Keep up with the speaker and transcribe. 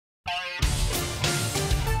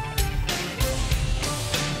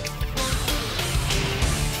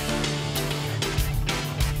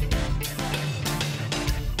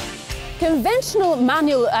Conventional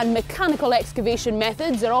manual and mechanical excavation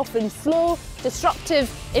methods are often slow, disruptive,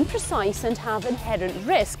 imprecise and have inherent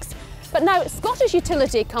risks. But now Scottish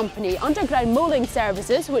utility company Underground Moulling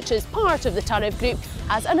Services, which is part of the Turriff Group,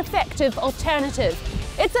 has an effective alternative.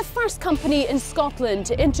 It's the first company in Scotland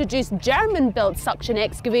to introduce German-built suction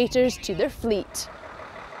excavators to their fleet.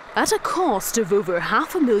 At a cost of over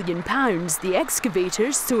 £500,000, the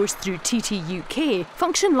excavators, sourced through TTUK,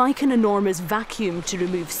 function like an enormous vacuum to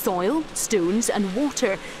remove soil, stones and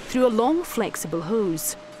water through a long flexible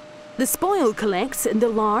hose. The spoil collects in the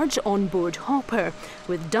large onboard hopper,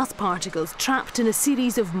 with dust particles trapped in a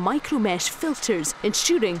series of micromesh filters,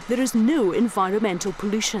 ensuring there is no environmental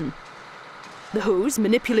pollution. The hose,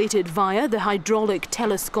 manipulated via the hydraulic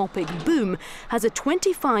telescopic boom, has a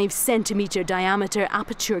 25cm diameter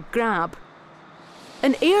aperture grab.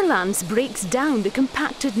 An air lance breaks down the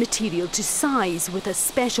compacted material to size with a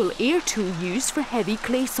special air tool used for heavy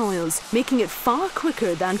clay soils, making it far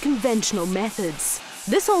quicker than conventional methods.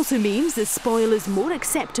 This also means the spoil is more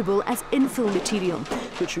acceptable as infill material,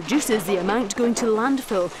 which reduces the amount going to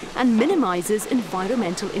landfill and minimises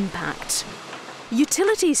environmental impact.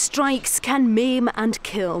 Utility strikes can maim and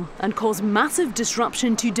kill and cause massive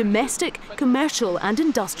disruption to domestic, commercial and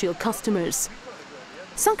industrial customers.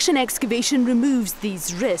 Suction excavation removes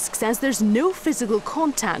these risks as there's no physical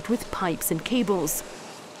contact with pipes and cables.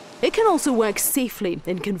 It can also work safely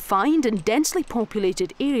in confined and densely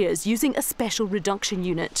populated areas using a special reduction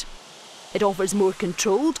unit. It offers more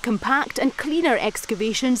controlled, compact and cleaner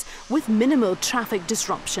excavations with minimal traffic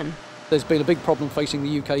disruption. There's been a big problem facing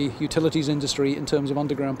the UK utilities industry in terms of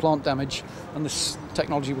underground plant damage, and this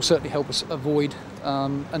technology will certainly help us avoid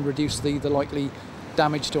and reduce the likely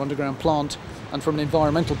damage to underground plant. And from an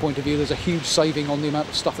environmental point of view, there's a huge saving on the amount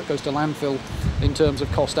of stuff that goes to landfill in terms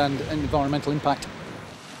of cost and environmental impact.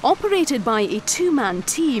 Operated by a two-man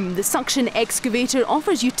team, the suction excavator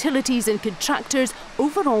offers utilities and contractors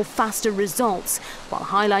overall faster results, while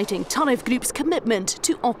highlighting Turriff Group's commitment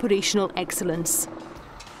to operational excellence.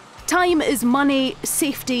 Time is money,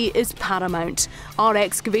 safety is paramount. Our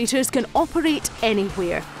excavators can operate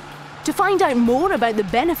anywhere. To find out more about the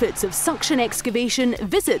benefits of suction excavation,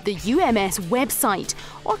 visit the UMS website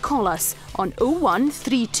or call us on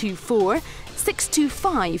 01324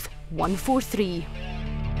 625 143.